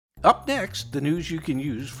Up next, the news you can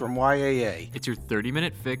use from YAA. It's your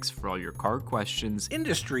 30-minute fix for all your car questions,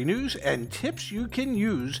 Industry news and tips you can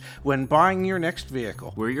use when buying your next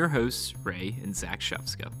vehicle. We're your hosts, Ray and Zach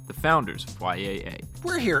Shefska, the founders of YAA.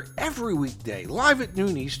 We're here every weekday, live at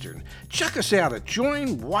noon Eastern. Check us out at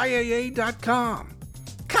joinyaa.com.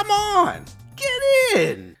 Come on, get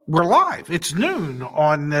in. We're live. It's noon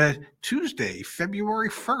on Tuesday, February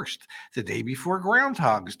 1st, the day before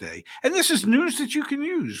Groundhog's Day. And this is news that you can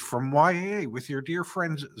use from YAA with your dear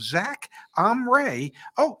friends Zach, I'm Ray.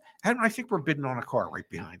 Oh, and I think we're bidding on a car right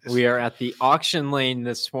behind us. We are at the auction lane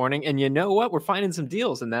this morning, and you know what? We're finding some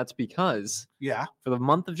deals, and that's because for the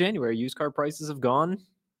month of January, used car prices have gone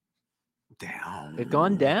down. They've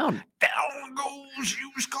gone down. Down goes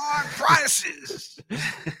used car prices.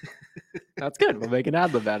 That's good. We'll make an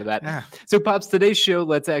ad lib out of that. Yeah. So, Pops, today's show,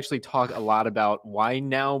 let's actually talk a lot about why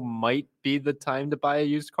now might be the time to buy a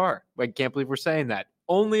used car. I can't believe we're saying that.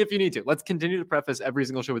 Only if you need to. Let's continue to preface every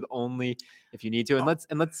single show with only if you need to. And let's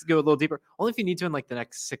go a little deeper. Only if you need to in like the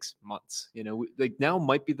next 6 months. You know, like now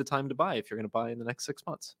might be the time to buy if you're going to buy in the next 6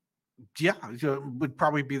 months. Yeah, would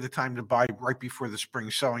probably be the time to buy right before the spring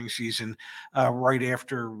selling season, right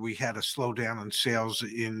after we had a slowdown in sales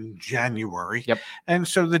in January. Yep. And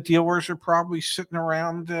so the dealers are probably sitting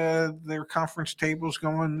around their conference tables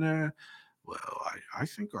going, well, I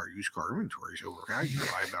think our used car inventory is overvalued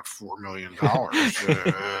by about $4 million.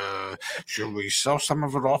 Should we sell some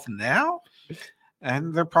of it off now?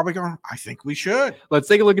 And they're probably going, I think we should. Let's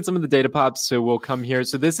take a look at some of the data, Pops. So we'll come here.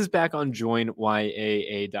 So this is back on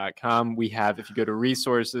joinyaa.com. We have, if you go to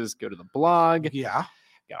resources, go to the blog. Yeah.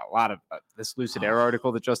 Got a lot of this Lucid Air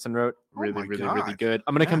article that Justin wrote. Really God. good.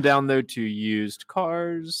 I'm going to come down, though, to used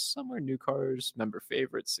cars, somewhere new cars, member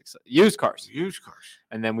favorites, used cars. Used cars.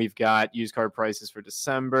 And then we've got used car prices for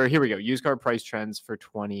December. Here we go. Used car price trends for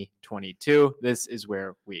 2022. This is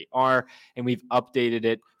where we are. And we've updated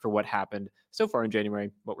it for what happened so far in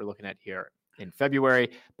January, what we're looking at here in February.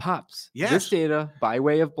 Pops, this data by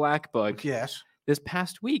way of Black Book. Yes. This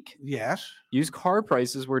past week, yes, used car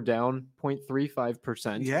prices were down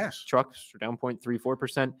 0.35%. Yes. Trucks were down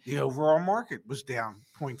 0.34%. The overall market was down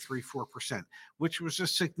 0.34%, which was a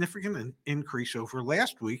significant increase over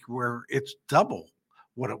last week, where it's double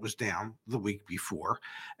what it was down the week before.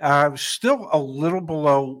 Still a little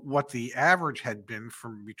below what the average had been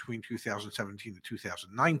from between 2017 and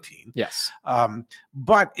 2019. Yes.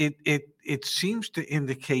 But it seems to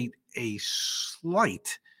indicate a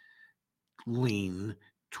slight lean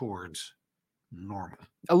towards normal.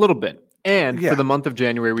 A little bit. And for the month of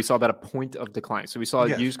January, we saw about a point of decline. So we saw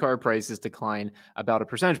used car prices decline about a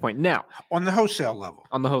percentage point. Now, on the wholesale level.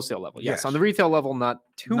 On the wholesale level, yes. On the retail level, not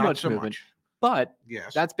much movement. Much. But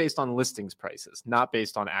yes, that's based on listings prices, not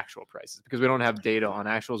based on actual prices, because we don't have data on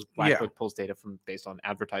actuals. Black Book pulls data from based on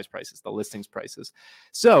advertised prices, the listings prices.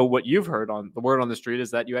 So what you've heard on the word on the street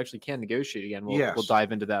is that you actually can negotiate again. We'll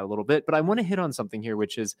dive into that a little bit. But I want to hit on something here,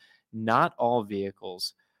 which is not all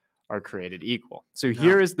vehicles are created equal. So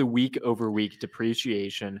here is the week over week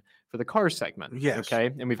depreciation for the car segment. Yes.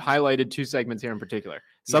 Okay. And we've highlighted two segments here in particular.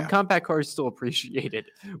 Subcompact cars still appreciated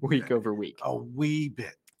week over week. A wee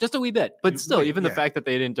bit. Just a wee bit, but still, even the fact that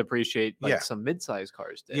they didn't depreciate like some mid-size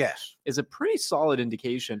cars did is a pretty solid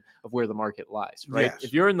indication of where the market lies, right? Yes.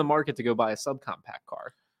 If you're in the market to go buy a subcompact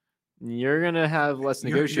car, you're going to have less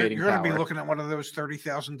negotiating You're power. going to be looking at one of those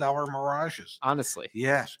 $30,000 Mirages. Honestly.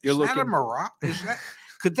 Yes. You're Is that a Mirage?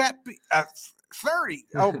 Could that be 30?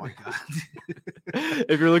 Oh, my God.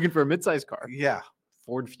 If you're looking for a mid-size car. Yeah.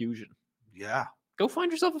 Ford Fusion. Yeah. Go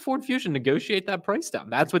find yourself a Ford Fusion, negotiate that price down.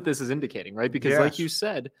 That's what this is indicating, right? Because like you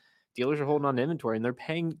said, dealers are holding on to inventory and they're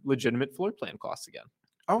paying legitimate floor plan costs again.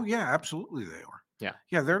 Oh, yeah, absolutely they are. Yeah.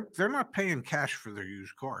 Yeah, they're not paying cash for their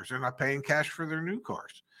used cars. They're not paying cash for their new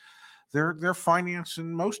cars. They're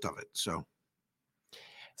financing most of it. So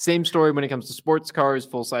same story when it comes to sports cars,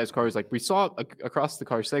 full-size cars. Like we saw across the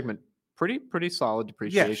car segment, pretty solid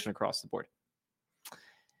depreciation across the board.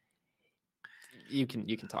 You can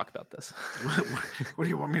talk about this. What do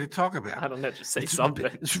you want me to talk about? I don't know. Just say something.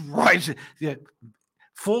 It's rising. Yeah.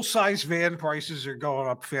 Full-size van prices are going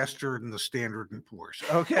up faster than the Standard & Poor's.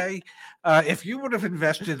 Okay. If you would have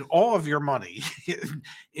invested all of your money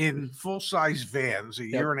in full-size vans a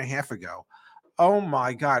year and a half ago, oh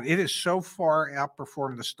my God, it has so far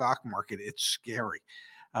outperformed the stock market. It's scary.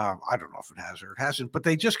 I don't know if it has or it hasn't, but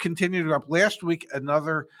they just continued to up. Last week,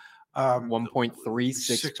 another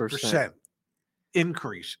 1.36%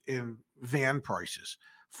 increase in van prices,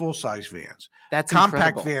 full-size vans. That's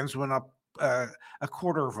compact incredible. Vans went up a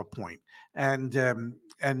quarter of a point, and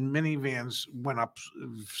minivans went up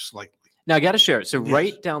slightly. Now, I got to share it. So Yes.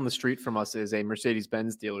 right down the street from us is a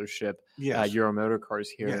Mercedes-Benz dealership, Yes. Euro Motor Cars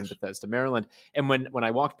here in Yes. Bethesda, Maryland. And when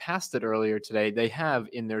I walked past it earlier today, they have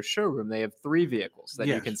in their showroom, they have 3 vehicles that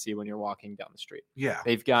you Yes. can see when you're walking down the street. Yeah.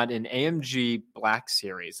 They've got an AMG Black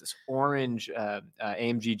Series, this orange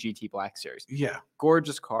AMG GT Black Series. Yeah.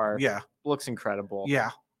 Gorgeous car. Yeah. Looks incredible.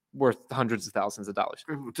 Yeah. Worth hundreds of thousands of dollars.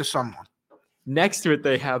 To someone. Next to it,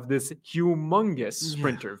 they have this humongous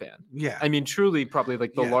Sprinter van. Yeah. I mean, truly, probably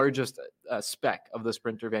like the Yeah. largest spec of the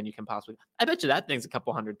Sprinter van you can possibly. I bet you that thing's a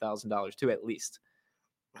couple $100,000 too, at least.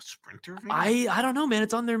 A Sprinter van? I don't know, man.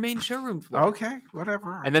 It's on their main showroom floor. Okay,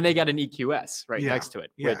 whatever. And then they got an EQS right Yeah. next to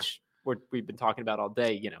it, Yeah. which we've been talking about all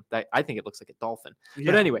day. You know, that I think it looks like a Dolphin. Yeah.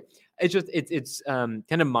 But anyway, it's kind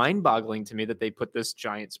of mind-boggling to me that they put this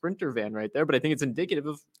giant Sprinter van right there. But I think it's indicative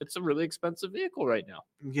of it's a really expensive vehicle right now.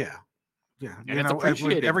 Yeah. Yeah. And it's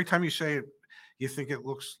appreciated. Every time you say it, you think it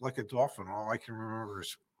looks like a dolphin. All I can remember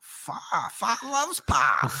is Fa loves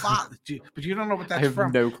Pa. Fa. But you don't know what I that's have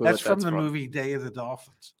from. no clue. That's what from that's the movie Day of the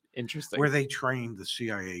Dolphins, Interesting. where they trained the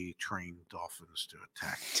CIA trained dolphins to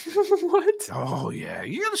attack. What? Oh yeah,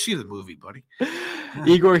 you got to see the movie, buddy.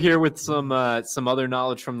 Igor here with some other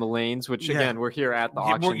knowledge from the lanes, which Yeah. again we're here at the Yeah,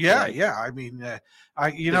 auction. well, yeah, today. yeah. I mean,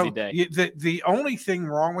 you Busy know, day. the only thing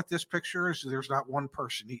wrong with this picture is there's not one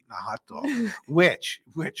person eating a hot dog, which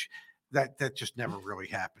that just never really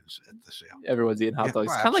happens at the sale. Everyone's eating hot Yeah, dogs.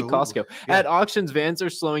 well, Kind of like Costco. absolutely. Yeah. At auctions, vans are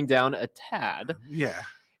slowing down a tad Yeah,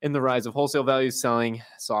 in the rise of wholesale values selling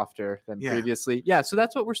softer than Yeah. previously. Yeah, so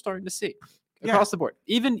that's what we're starting to see Yeah. across the board.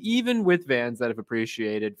 Even with vans that have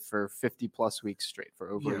appreciated for 50 plus weeks straight, for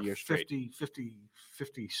over a year straight.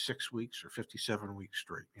 56 weeks or 57 weeks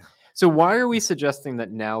straight. Yeah. So why are we suggesting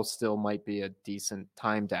that now still might be a decent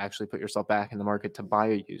time to actually put yourself back in the market to buy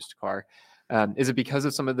a used car? Is it because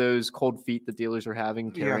of some of those cold feet that dealers are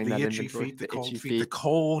having carrying the that itchy inventory? feet, the cold itchy feet, the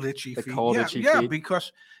cold itchy The feet. cold, yeah, itchy yeah, feet.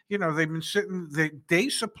 because they've been sitting. The day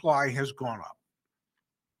supply has gone up,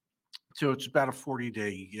 so it's about a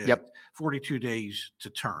 40-day. Yep. 42 days to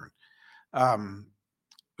turn.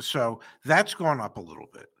 So that's gone up a little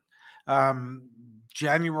bit.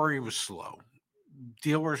 January was slow.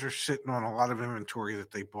 Dealers are sitting on a lot of inventory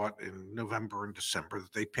that they bought in November and December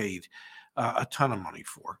that they paid a ton of money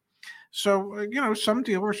for. So, some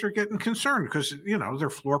dealers are getting concerned because, their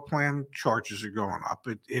floor plan charges are going up.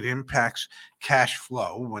 It impacts cash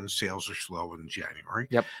flow when sales are slow in January.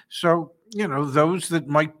 Yep. So, those that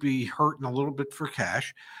might be hurting a little bit for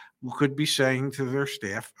cash could be saying to their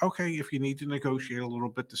staff, okay, if you need to negotiate a little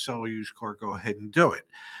bit to sell a used car, go ahead and do it.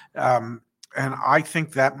 And I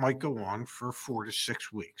think that might go on for 4 to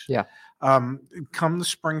 6 weeks. Yeah. Come the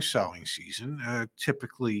spring selling season,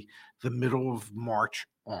 typically the middle of March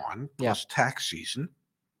on, plus tax season,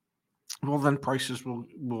 well, then prices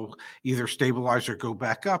will either stabilize or go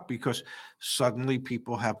back up because suddenly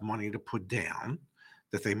people have money to put down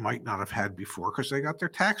that they might not have had before because they got their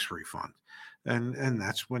tax refund. And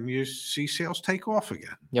that's when you see sales take off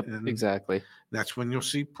again. Yep, And exactly. that's when you'll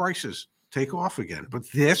see prices take off again. But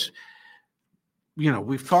this,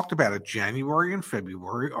 we've talked about it. January and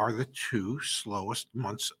February are the 2 slowest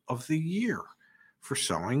months of the year for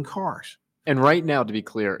selling cars. And right now, to be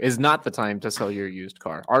clear, is not the time to sell your used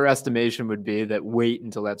car. Our estimation would be that wait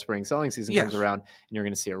until that spring selling season comes around and you're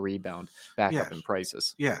going to see a rebound back up in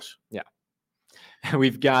prices. Yes. Yeah.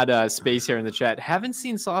 We've got space here in the chat. Haven't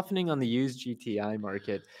seen softening on the used GTI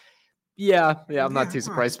market. Yeah, I'm not too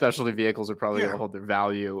surprised. Specialty vehicles are probably going to hold their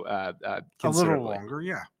value A considerably. little longer,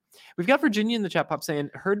 yeah. We've got Virginia in the chat pop saying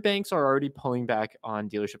herd banks are already pulling back on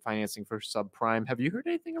dealership financing for subprime. Have you heard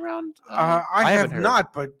anything around? I have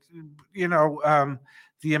not, but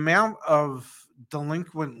the amount of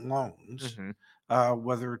delinquent loans,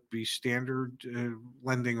 whether it be standard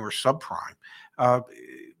lending or subprime,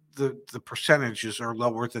 the percentages are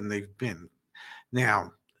lower than they've been.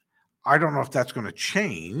 Now, I don't know if that's going to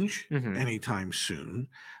change anytime soon.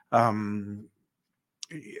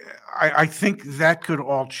 I think that could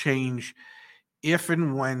all change if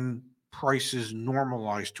and when prices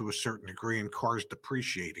normalize to a certain degree and cars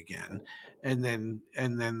depreciate again. And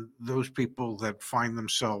then those people that find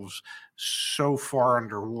themselves so far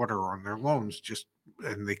underwater on their loans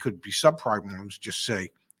and they could be subprime loans, just say,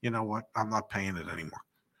 you know what, I'm not paying it anymore.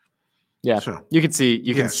 Yeah, so, you can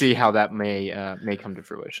see how that may come to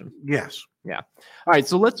fruition. Yes. Yeah. All right.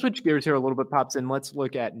 So let's switch gears here a little bit, Pops, and let's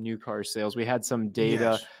look at new car sales. We had some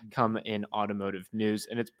data come in automotive news,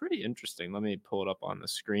 and it's pretty interesting. Let me pull it up on the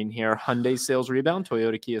screen here. Hyundai sales rebound.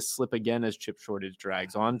 Toyota Kia slip again as chip shortage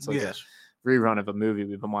drags on. So rerun of a movie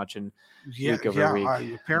we've been watching week over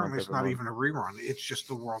week. Apparently, it's not even a rerun. It's just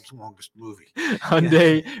the world's longest movie.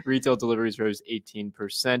 Hyundai retail deliveries rose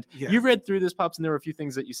 18%. Yeah. You read through this, Pops, and there were a few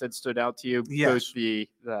things that you said stood out to you. Yes. Both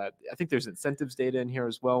I think there's incentives data in here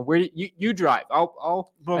as well. Where you drive?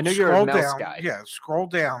 Well, I know you're a mouse down, guy. Yeah, scroll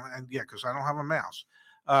down, and because I don't have a mouse.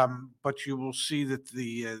 But you will see that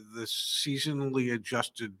the seasonally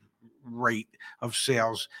adjusted rate of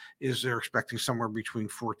sales is they're expecting somewhere between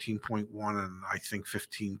 14.1 and I think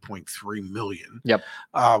 15.3 million. Yep.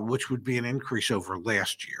 Which would be an increase over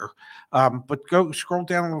last year. But scroll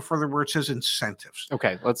down a little further where it says incentives.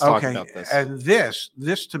 Okay, let's talk about this. And this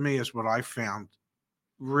to me is what I found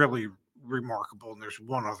really remarkable, and there's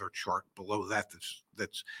one other chart below that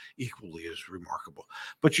that's equally as remarkable.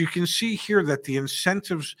 But you can see here that the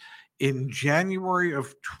incentives in January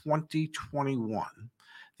of 2021,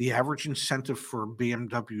 the average incentive for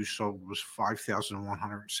BMW sold was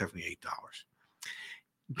 $5,178.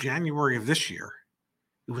 January of this year,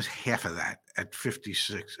 it was half of that at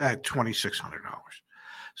 $2,600.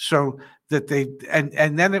 So that they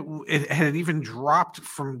and then it had even dropped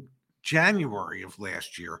from January of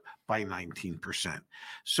last year by 19%.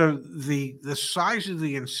 So the size of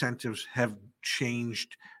the incentives have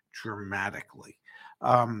changed dramatically.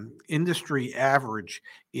 Industry average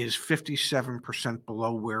is 57%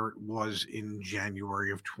 below where it was in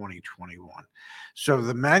January of 2021. So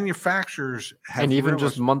the manufacturers have, and even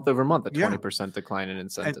just month over month, a 20% decline in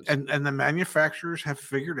incentives. And the manufacturers have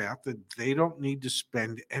figured out that they don't need to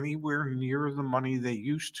spend anywhere near the money they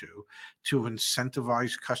used to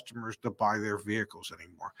incentivize customers to buy their vehicles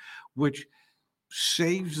anymore, which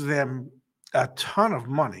saves them a ton of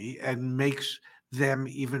money and makes them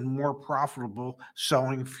even more profitable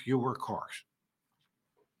selling fewer cars.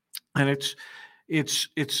 And it's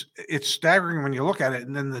staggering when you look at it.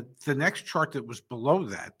 And then the next chart that was below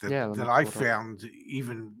that I found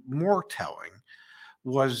even more telling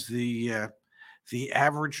was the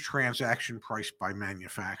average transaction price by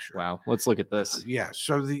manufacturer. Wow, let's look at this.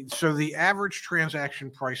 So the average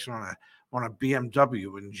transaction price on a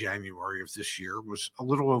BMW in January of this year was a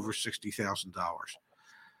little over $60,000.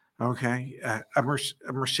 Okay, a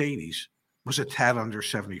Mercedes was a tad under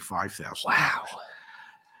 $75,000. Wow.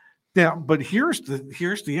 Now, but here's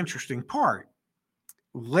the interesting part.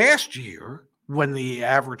 Last year, when the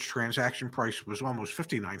average transaction price was almost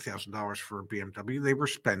 $59,000 for a BMW, they were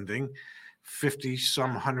spending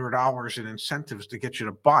 $50-some hundred in incentives to get you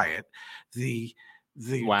to buy it. The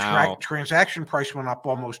transaction price went up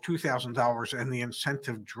almost $2,000, and the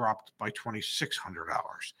incentive dropped by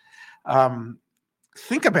 $2,600.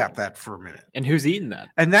 Think about that for a minute. And who's eating that?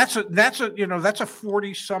 And that's a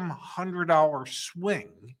 $40-some hundred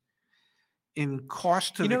swing in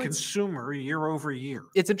cost to the consumer year over year.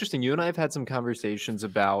 It's interesting. You and I have had some conversations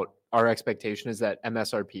about our expectation is that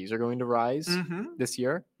MSRPs are going to rise this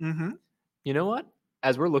year. Mm-hmm. You know what?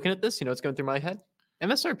 As we're looking at this, what's going through my head?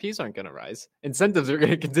 MSRPs aren't going to rise. Incentives are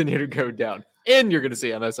going to continue to go down, and you're going to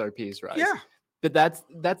see MSRPs rise. Yeah. But that's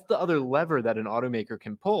the other lever that an automaker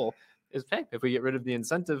can pull. Is, hey, if we get rid of the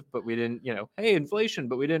incentive, but we didn't, hey, inflation,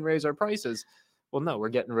 but we didn't raise our prices. Well, no, we're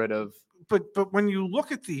getting rid of. But when you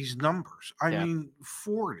look at these numbers, I mean,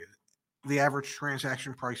 Ford, the average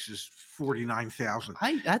transaction price is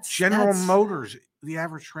 $49,000. General Motors, the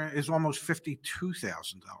average is almost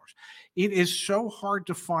 $52,000. It is so hard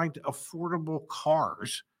to find affordable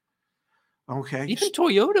cars. Okay. Even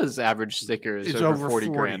Toyota's average sticker is over 40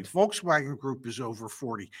 grand. Volkswagen Group is over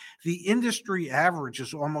 40. The industry average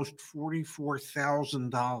is almost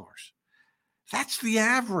 $44,000. That's the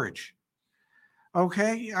average.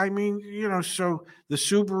 Okay. I mean, so the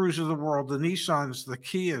Subarus of the world, the Nissans, the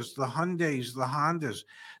Kias, the Hyundais, the Hondas,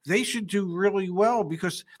 they should do really well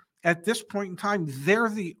because at this point in time, they're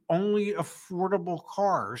the only affordable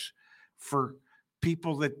cars for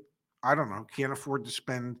people that, I don't know, can't afford to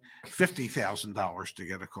spend $50,000 to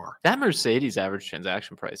get a car. That Mercedes average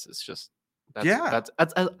transaction price is just that's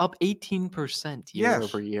up 18% year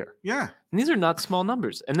over year. Yeah, and these are not small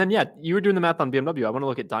numbers. And then you were doing the math on BMW. I want to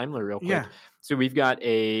look at Daimler real quick. Yeah. So we've got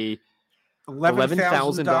a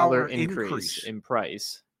 $11,000 increase in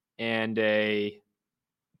price and a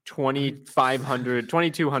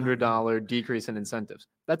 $2,200 decrease in incentives.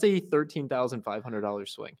 That's a $13,500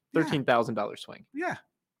 swing. $13,000 swing. Yeah.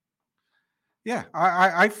 Yeah,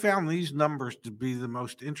 I found these numbers to be the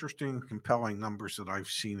most interesting and compelling numbers that I've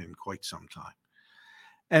seen in quite some time.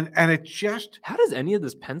 And it just... How does any of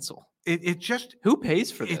this pencil? It just... Who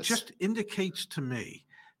pays for this? It just indicates to me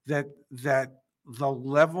that the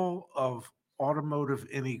level of automotive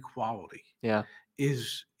inequality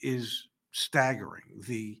is staggering.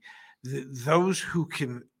 Those who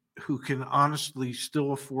can who can honestly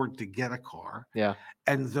still afford to get a car, Yeah.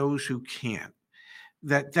 and those who can't.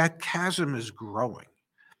 That chasm is growing.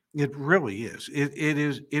 It really is. It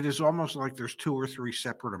is almost like there's two or three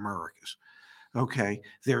separate Americas. Okay,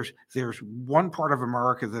 there's one part of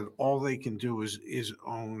America that all they can do is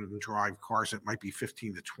own and drive cars that might be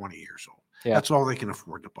 15 to 20 years old. Yeah. That's all they can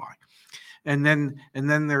afford to buy. And then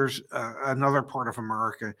there's another part of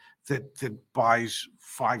America that buys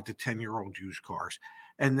 5 to 10 year old used cars.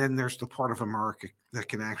 And then there's the part of America that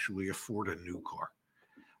can actually afford a new car.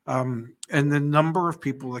 And the number of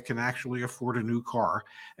people that can actually afford a new car,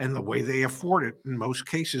 and the way they afford it in most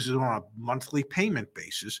cases is on a monthly payment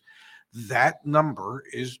basis, that number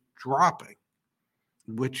is dropping,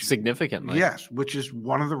 which Significantly. yes, which is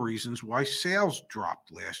one of the reasons why sales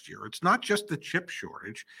dropped last year. It's not just the chip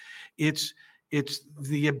shortage, it's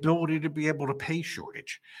the ability to be able to pay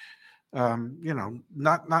shortage. Not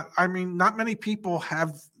many people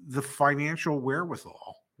have the financial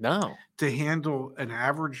wherewithal No. to handle an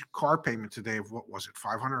average car payment today of, what was it,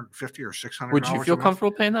 $550 or $600? Would you feel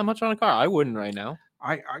comfortable paying that much on a car? I wouldn't right now.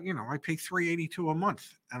 I pay $382 a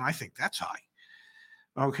month, and I think that's high.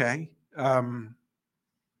 Okay.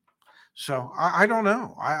 So I don't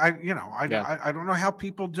know. I don't know how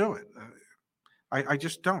people do it. I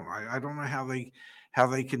just don't. I don't know how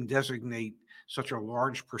they can designate such a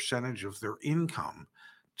large percentage of their income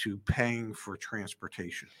to paying for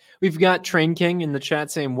transportation. We've got Train King in the chat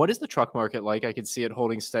saying, what is the truck market like? I could see it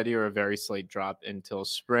holding steady or a very slight drop until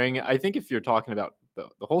spring. I think if you're talking about the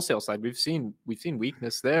wholesale side, we've seen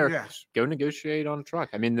weakness there. Yes. Go negotiate on a truck.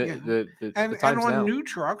 I mean, the and time's on now. new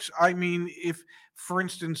trucks, I mean, if, for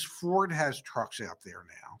instance, Ford has trucks out there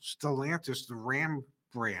now, Stellantis, the Ram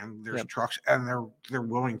brand, there's trucks, and they're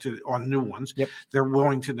willing to, on new ones, they're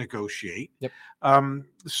willing to negotiate.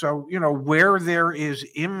 So where there is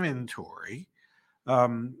inventory,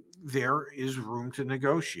 there is room to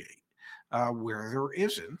negotiate. Where there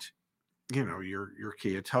isn't, your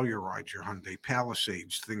Kia Tellurides, your Hyundai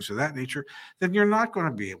Palisades, things of that nature, then you're not going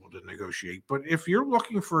to be able to negotiate. But if you're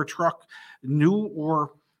looking for a truck, new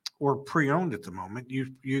or pre-owned at the moment,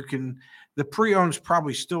 you can. The pre-owned is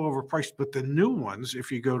probably still overpriced, but the new ones,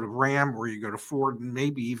 if you go to Ram or you go to Ford and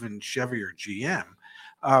maybe even Chevy or GMC,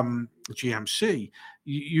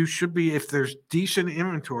 you should be, if there's decent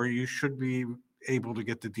inventory, you should be able to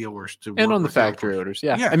get the dealers to, and on the factory orders.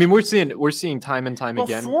 I mean, we're seeing time and time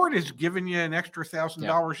again. Ford is giving you an extra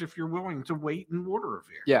 $1,000 if you're willing to wait and order a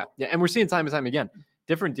vehicle. Yeah, and we're seeing time and time again.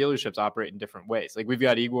 Different dealerships operate in different ways. Like, we've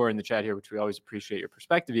got Igor in the chat here, which we always appreciate your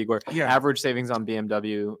perspective, Igor. Average savings on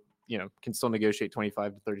BMW, can still negotiate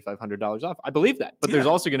 $2,500 to $3,500 off. I believe that, but there's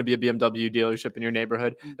also going to be a BMW dealership in your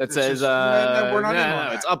neighborhood that says, it's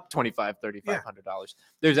up $2,500, $3,500.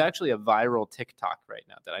 There's actually a viral TikTok right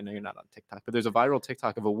now that I know you're not on TikTok, but there's a viral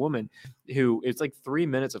TikTok of a woman who, it's like 3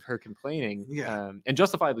 minutes of her complaining, and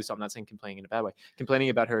justifiably so. I'm not saying complaining in a bad way, complaining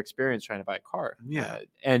about her experience trying to buy a car.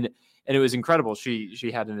 And it was incredible.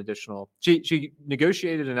 She had an additional, she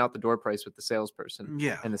negotiated an out the door price with the salesperson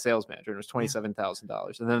and the sales manager, and it was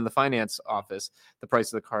 $27,000. And then in the finance office, the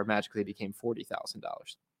price of the car magically became $40,000.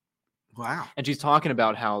 Wow. And she's talking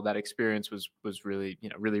about how that experience was really,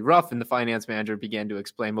 really rough. And the finance manager began to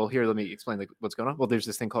explain, well, here, let me explain what's going on. Well, there's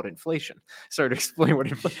this thing called inflation. Started to explain what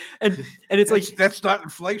inflation, and it's like, that's not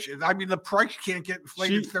inflation. I mean, the price can't get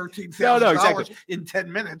inflated $13,000 in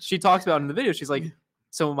 10 minutes. She talks about it in the video. She's like,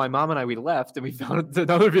 so my mom and I, we left and we found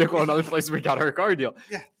another vehicle, another place, and we got her a car deal.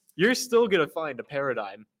 Yeah. You're still going to find a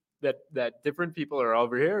paradigm that different people are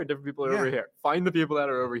over here and different people are over here. Find the people that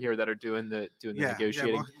are over here that are doing the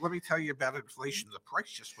negotiating. Well, let me tell you about inflation. The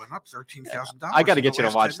price just went up $13,000. I got to get you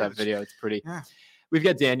to watch that video. It's pretty. Yeah. We've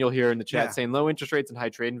got Daniel here in the chat saying low interest rates and high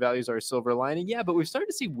trade-in values are a silver lining. Yeah, but we've started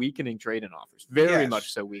to see weakening trade-in offers. Very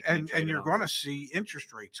much so weakening. And you're going to see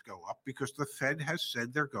interest rates go up because the Fed has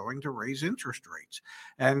said they're going to raise interest rates.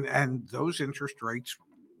 And those interest rates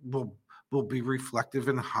will be reflective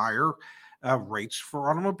in higher rates for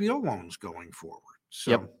automobile loans going forward.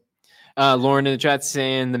 So Lauren in the chat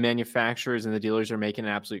saying the manufacturers and the dealers are making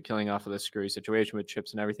an absolute killing off of this screwy situation with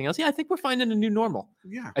chips and everything else. Yeah, I think we're finding a new normal.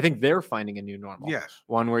 Yeah. I think they're finding a new normal. Yes.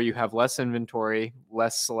 One where you have less inventory,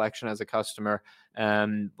 less selection as a customer,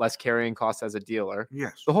 less carrying costs as a dealer.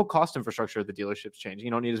 Yes. The whole cost infrastructure of the dealership's changing.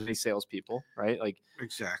 You don't need as many salespeople, right? Like,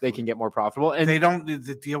 exactly. They can get more profitable. And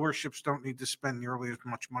the dealerships don't need to spend nearly as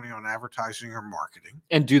much money on advertising or marketing.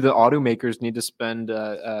 And do the automakers need to spend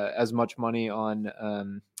as much money on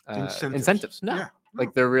incentives? No.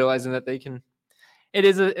 Like, they're realizing that they can. It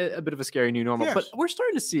is a bit of a scary new normal, but we're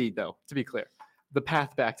starting to see, though, to be clear, the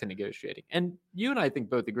path back to negotiating. And you and I think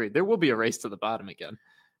both agree there will be a race to the bottom again.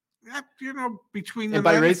 between the And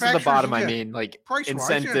by race to the manufacturers, bottom, I mean like price-wise,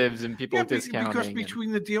 incentives and people because discounting.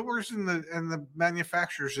 between the dealers and the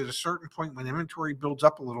manufacturers, at a certain point when inventory builds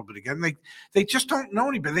up a little bit again, they just don't know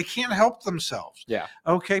any better. They can't help themselves. Yeah.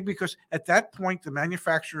 Okay, because at that point, the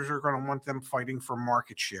manufacturers are going to want them fighting for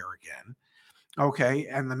market share again. Okay,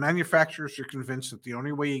 and the manufacturers are convinced that the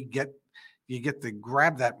only way you get to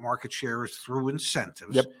grab that market share is through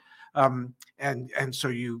incentives. Yep. And so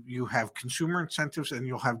you have consumer incentives, and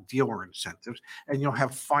you'll have dealer incentives, and you'll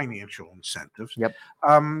have financial incentives. Yep.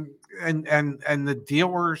 And the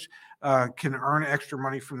dealers can earn extra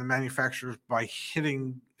money from the manufacturers by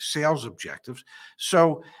hitting sales objectives.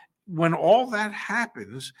 So when all that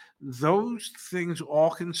happens, those things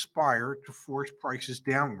all conspire to force prices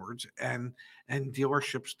downwards, and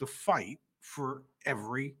dealerships to fight for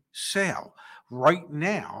every sale. Right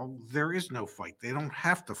now, there is no fight. They don't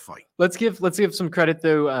have to fight. Let's give some credit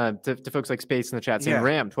though to folks like Space in the chat saying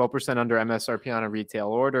Ram 12% under MSRP on a retail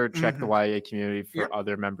order. Check the YA community for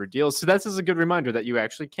other member deals. So that's just a good reminder that you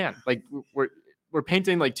actually can. Like we're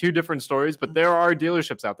painting like two different stories, but there are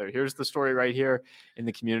dealerships out there. Here's the story right here in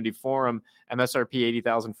the community forum. MSRP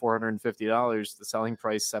 $80,450. The selling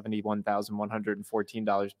price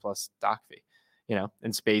 $71,114 plus doc fee.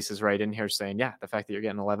 And Space is right in here saying, the fact that you're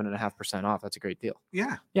getting 11.5% off, that's a great deal.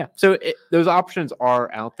 Yeah. So those options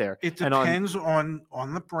are out there. It depends on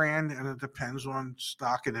the brand, and it depends on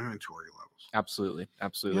stock and inventory levels. Absolutely. Yeah.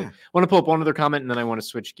 I want to pull up one other comment, and then I want to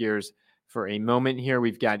switch gears for a moment here.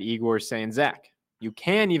 We've got Igor saying, Zach, you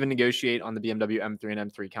can even negotiate on the BMW M3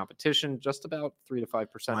 and M3 competition, just about 3 to 5%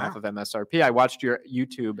 off of MSRP. I watched your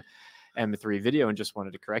YouTube M3 video and just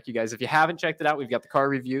wanted to correct you guys. If you haven't checked it out, we've got the car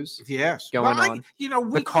reviews. Yes, going on. We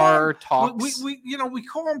car call talks. We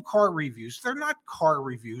call them car reviews. They're not car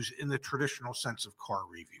reviews in the traditional sense of car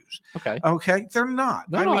reviews. Okay, they're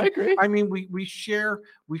not. I agree. I mean, we share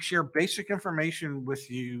basic information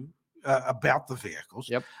with you about the vehicles.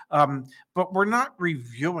 Yep. But we're not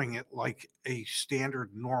reviewing it like a standard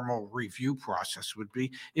normal review process would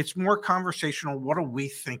be. It's more conversational. What do we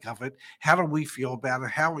think of it? How do we feel about it?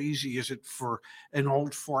 How easy is it for an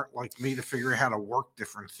old fart like me to figure out how to work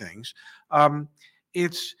different things?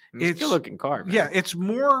 It's a good looking car, man. Yeah, it's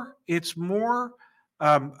more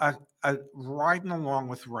riding along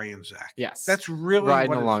with Ray and Zach. Yes, that's really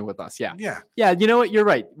riding along with us. Yeah. Yeah. You know what? You're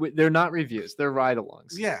right. They're not reviews. They're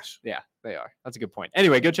ride-alongs. Yes. Yeah, they are. That's a good point.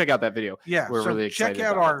 Anyway, go check out that video. Yeah, we're really excited. Check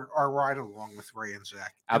out our ride along with Ray and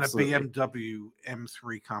Zach. Absolutely. In a BMW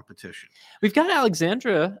M3 competition. We've got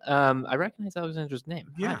Alexandra. I recognize Alexandra's name.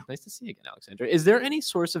 Yeah, Hi, nice to see you again, Alexandra. Is there any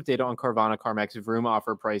source of data on Carvana, CarMax, Vroom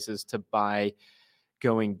offer prices to buy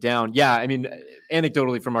going down? Yeah, I mean,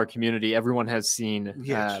 anecdotally from our community, everyone has seen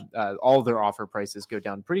all their offer prices go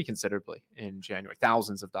down pretty considerably in January,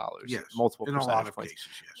 thousands of dollars, multiple in percentage a lot of points. cases.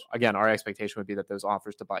 Yes. Again, our expectation would be that those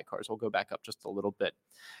offers to buy cars will go back up just a little bit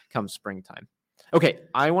come springtime. Okay,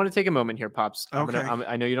 I want to take a moment here, Pops. Okay.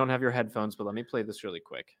 I know you don't have your headphones, but let me play this really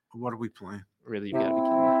quick. What are we playing? Really, you gotta be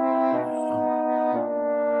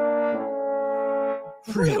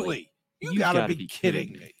kidding me. Really? You gotta be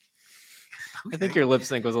kidding me. Okay. I think your lip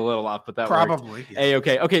sync was a little off, but that probably.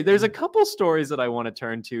 Worked. Okay. There's a couple stories that I want to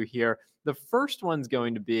turn to here. The first one's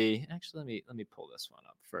going to be actually let me pull this one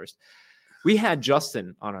up first. We had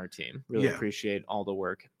Justin on our team. Really appreciate all the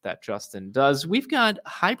work that Justin does. We've got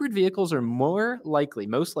hybrid vehicles are most likely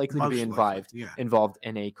to be involved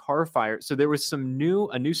in a car fire. So there was a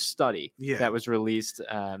new study that was released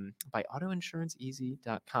by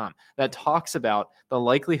autoinsuranceeasy.com that talks about the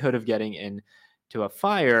likelihood of getting into a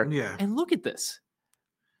fire. And look at this.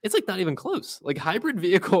 It's like not even close. Like hybrid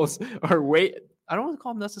vehicles are I don't want to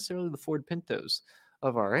call them necessarily the Ford Pintos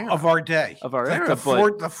of our era. Of our day.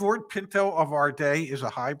 The Ford Pinto of our day is a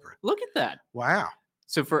hybrid. Look at that. Wow.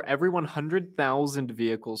 So for every 100,000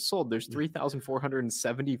 vehicles sold, there's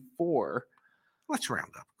 3,474. Let's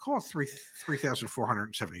round up. Call it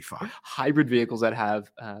 3,475 hybrid vehicles that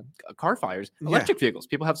have car fires. Electric vehicles.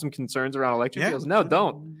 People have some concerns around electric vehicles. No,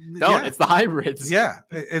 don't. It's the hybrids. Yeah,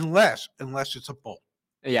 unless it's a Bolt.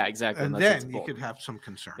 Yeah, exactly. And then you could have some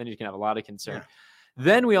concern. Then you can have a lot of concern. Yeah.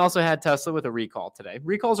 Then we also had Tesla with a recall today.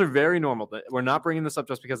 Recalls are very normal. We're not bringing this up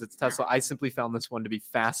just because it's Tesla. I simply found this one to be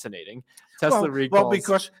fascinating. Tesla recalls. Well,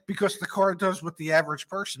 because the car does what the average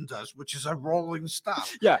person does, which is a rolling stop.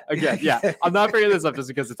 Yeah. I'm not bringing this up just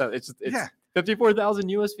because it's 54,000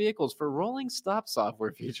 U.S. vehicles for rolling stop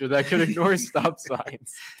software feature that could ignore stop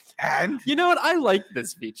signs. And you know what? I like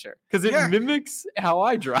this feature because it mimics how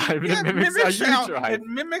I drive. Yeah, it mimics how you drive. It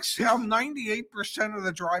mimics how 98% of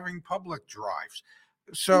the driving public drives.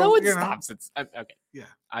 So no, it stops. It's okay. Yeah.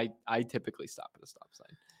 I typically stop at a stop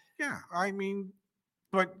sign. Yeah. I mean,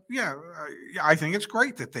 But yeah, I think it's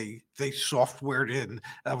great that they softwared in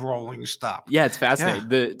a rolling stop. Yeah, it's fascinating.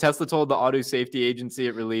 The Tesla told the Auto Safety Agency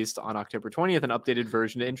it released on October 20th an updated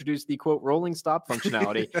version to introduce the quote rolling stop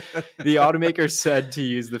functionality. The automaker said to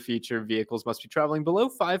use the feature, vehicles must be traveling below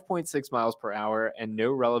 5.6 miles per hour, and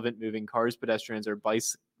no relevant moving cars, pedestrians, or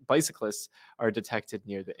bicyclists are detected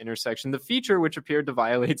near the intersection. The feature, which appeared to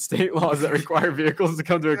violate state laws that require vehicles to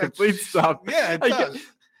come to a complete stop. Yeah, it does.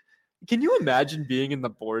 Can you imagine being in the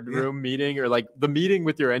boardroom meeting or like the meeting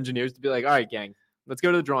with your engineers to be like, all right, gang, let's go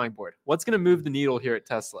to the drawing board. What's going to move the needle here at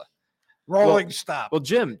Tesla? Rolling stop. Well,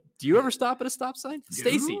 Jim, do you ever stop at a stop sign?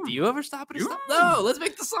 Stacy, do you ever stop at a stop? No, let's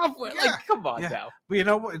make the software. Yeah. Like, come on now. But you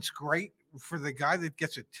know what? It's great for the guy that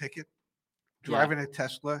gets a ticket driving a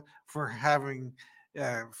Tesla for having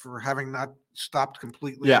not stopped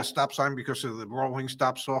completely at a stop sign because of the rolling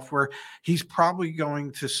stop software. He's probably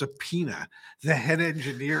going to subpoena the head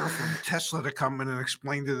engineer from Tesla to come in and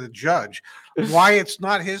explain to the judge why it's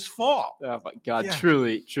not his fault. Oh my God,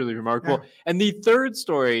 truly remarkable. Yeah. And the third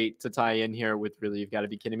story to tie in here with really, you've got to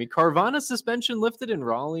be kidding me. Carvana suspension lifted in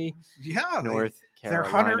Raleigh, North Carolina. Their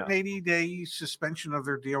 180-day suspension of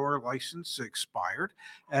their dealer license expired,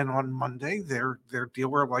 and on Monday, their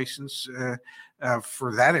dealer license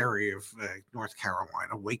for that area of North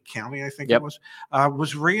Carolina, Wake County, I think it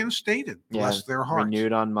was reinstated. Bless their hearts.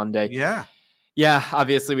 Renewed on Monday. Yeah,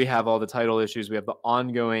 obviously we have all the title issues. We have the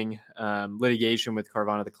ongoing litigation with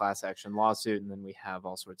Carvana, the class action lawsuit, and then we have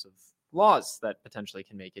all sorts of laws that potentially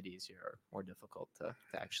can make it easier or more difficult to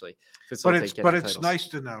actually facilitate. But it's nice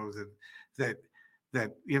to know that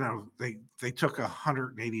you know they took a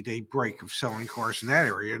 180-day break of selling cars in that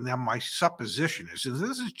area. And now my supposition is, and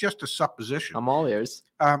this is just a supposition, I'm all ears,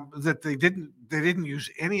 that they didn't use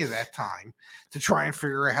any of that time to try and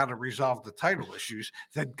figure out how to resolve the title issues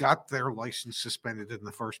that got their license suspended in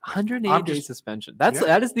the first place. 180-day suspension.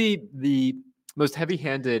 That is the most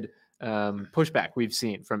heavy-handed pushback we've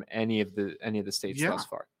seen from any of the states thus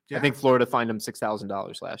far. I think Florida fined them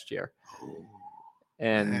 $6,000 last year.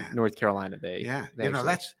 And North Carolina, they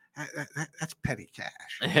that's petty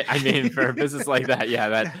cash. I mean, for a business like that,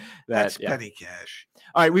 that's petty cash.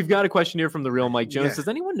 All right, we've got a question here from the real Mike Jones. Does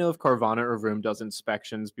anyone know if Carvana or Vroom does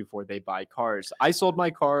inspections before they buy cars? I sold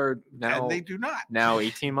my car now. And they do not. Now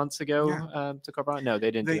 18 months ago to Carvana. No,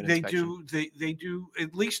 they didn't. They do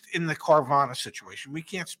at least in the Carvana situation. We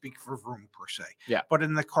can't speak for Vroom per se. Yeah. But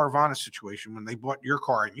in the Carvana situation, when they bought your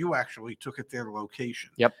car and you actually took it their location.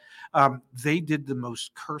 Yep. They did the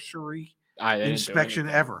most cursory inspection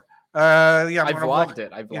ever. I vlogged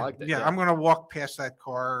it. Yeah, I'm going to walk past that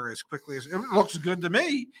car as quickly as it looks good to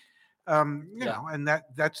me. You know, and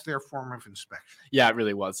that's their form of inspection. Yeah, it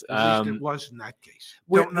really was. At least it was in that case.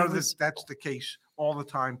 Don't know that that's the case all the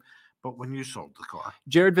time, but when you sold the car.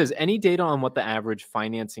 Jared Viz, any data on what the average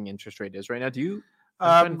financing interest rate is right now? Do you?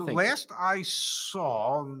 Last I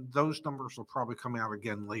saw, those numbers will probably come out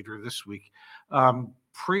again later this week.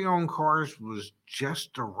 Pre-owned cars was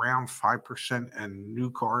just around 5%, and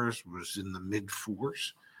new cars was in the mid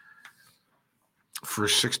 4s for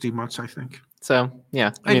 60 months, I think. So,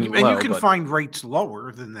 yeah. And you can find rates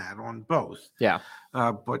lower than that on both. Yeah.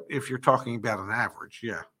 But if you're talking about an average,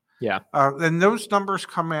 yeah. Then those numbers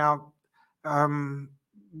come out.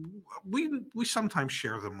 We sometimes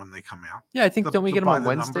share them when they come out. Yeah, I think don't we get them on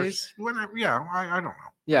Wednesdays? I don't know.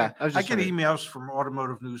 Yeah, I get emails from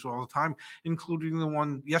Automotive News all the time, including the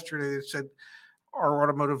one yesterday that said our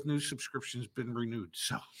Automotive News subscription's been renewed.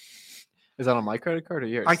 So, is that on my credit card or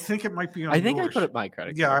yours? I think it might be on. I think yours. I put it my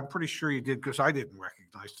credit card. Yeah, I'm pretty sure you did because I didn't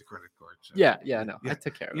recognize the credit card. So. I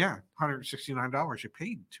took care of it. Yeah, $169. You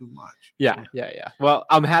paid too much. Yeah. Well,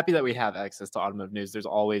 I'm happy that we have access to Automotive News. There's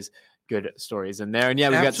always good stories in there. And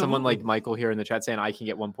we've got someone like Michael here in the chat saying I can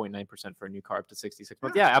get 1.9% for a new car up to 66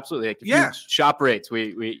 months. Yeah, absolutely. Like you shop rates.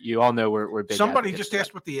 You all know we're big. Somebody just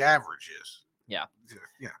asked what the average is. Yeah.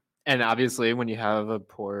 And obviously, when you have a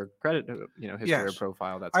poor credit, history or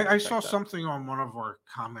profile, that's. I saw something on one of our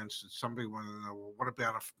comments that somebody wanted to know. Well, what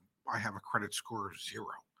about if I have a credit score of 0?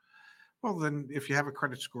 Well, then if you have a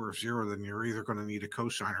credit score of 0, then you're either going to need a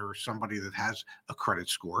cosigner or somebody that has a credit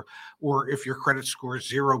score. Or if your credit score is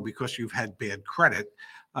 0 because you've had bad credit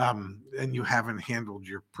and you haven't handled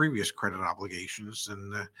your previous credit obligations,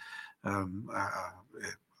 then a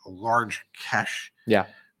large cash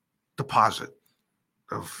deposit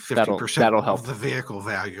of 50% that'll help. of the vehicle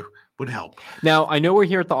value would help. Now, I know we're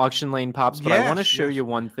here at the auction lane, Pops, but I want to Yes, show yes. you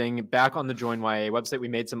one thing. Back on the Join YA website, we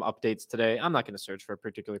made some updates today. I'm not going to search for a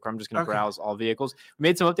particular car. I'm just going to Okay. browse all vehicles. We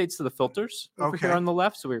made some updates to the filters over here Okay. on the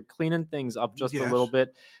left, so we're cleaning things up just a Yes. little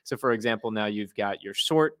bit. So, for example, now you've got your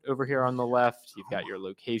sort over here on the left. You've Oh. got your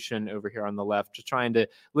location over here on the left. Just trying to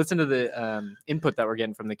listen to the input that we're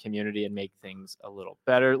getting from the community and make things a little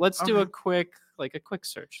better. Let's do a Okay. quick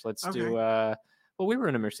search. Let's Okay. do well, we were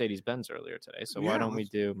in a Mercedes-Benz earlier today, so why Yeah, don't we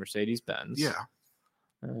do Mercedes-Benz? Yeah.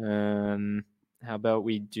 How about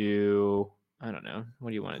we do? I don't know. What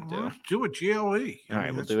do you want to Well, do? let's do a GLE. All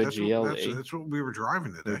right, we'll do a GLE. That's what we were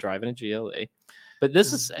driving We're today. driving a GLE, but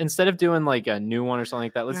this is instead of doing like a new one or something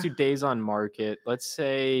like that. Let's Yeah. do days on market. Let's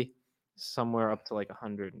say somewhere up to like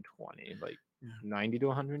 120, like Yeah. 90 to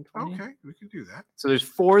 120. Okay, we can do that. So there's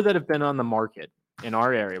 4 that have been on the market in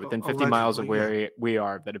our area within 50 miles of Allegedly, where we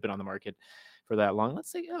are that have been on the market for that long.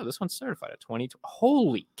 Let's say, oh, this one's certified at 20.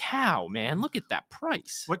 Holy cow, man. Look at that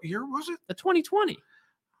price. What year was it? The 2020.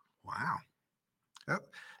 Wow.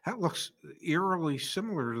 That looks eerily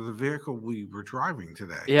similar to the vehicle we were driving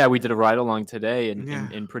today. Yeah, we did a ride along today Yeah.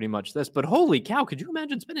 in pretty much this. But holy cow, could you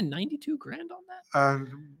imagine spending 92 grand on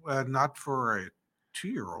that? Not for a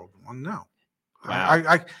 2-year-old one, no. Wow.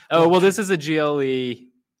 I Oh, well, this is a GLE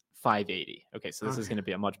 580. Okay, so this is Okay. going to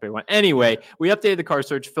be a much bigger one. Anyway, we updated the car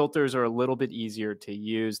search. Filters are a little bit easier to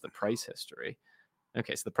use. The price history.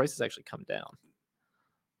 Okay, so the price has actually come down.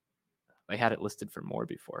 I had it listed for more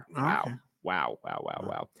before. Wow. Okay.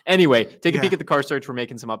 Wow. Anyway, take a Yeah. peek at the car search. We're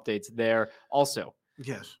making some updates there. Also,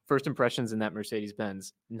 Yes. first impressions in that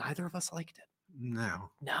Mercedes-Benz. Neither of us liked it.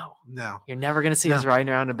 No. No. No. You're never going to see No. us riding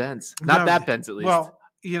around a Benz. Not No, that Benz, at least. Well,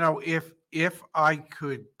 if I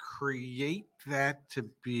could create that to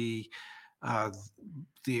be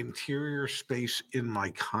the interior space in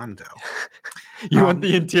my condo. you want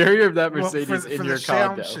the interior of that Well, Mercedes in for your the sound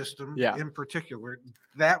condo. system Yeah. in particular,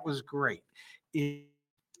 that was great.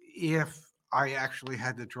 If I actually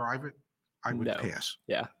had to drive it, I would No. pass.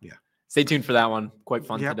 Stay tuned for that one. Quite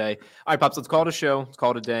fun Yep. today. All right, Pops, let's call it a show. Let's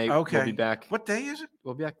call it a day. We'll Okay. be back. What day is it?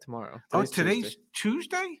 We'll be back tomorrow. Today's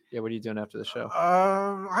Tuesday? Yeah, what are you doing after the show?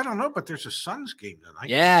 I don't know, but there's a Suns game tonight.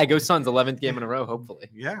 Yeah, go Suns. 11th game in a row, hopefully.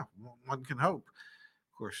 Yeah, one can hope.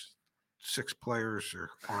 Of course, 6 players are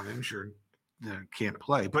on injured that can't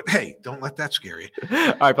play. But hey, don't let that scare you.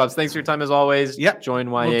 All right, Pops, thanks for your time as always. Yep. Join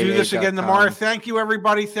YA. We'll do this again tomorrow. Thank you,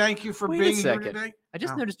 everybody. Thank you for Wait a being here second. today. I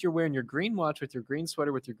just Oh. noticed you're wearing your green watch with your green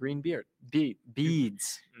sweater with your green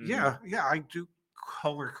beads. Yeah, I do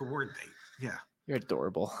color coordinate. Yeah. You're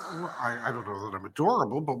adorable. Well, I don't know that I'm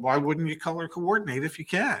adorable, but why wouldn't you color coordinate if you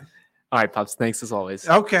can? All right, Pops, thanks as always.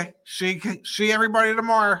 Okay. See everybody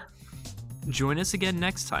tomorrow. Join us again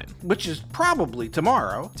next time Which is probably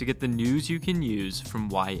tomorrow. to get the news you can use from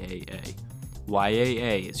YAA.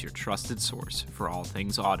 YAA is your trusted source for all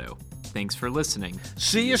things auto. Thanks for listening.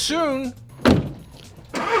 See you soon.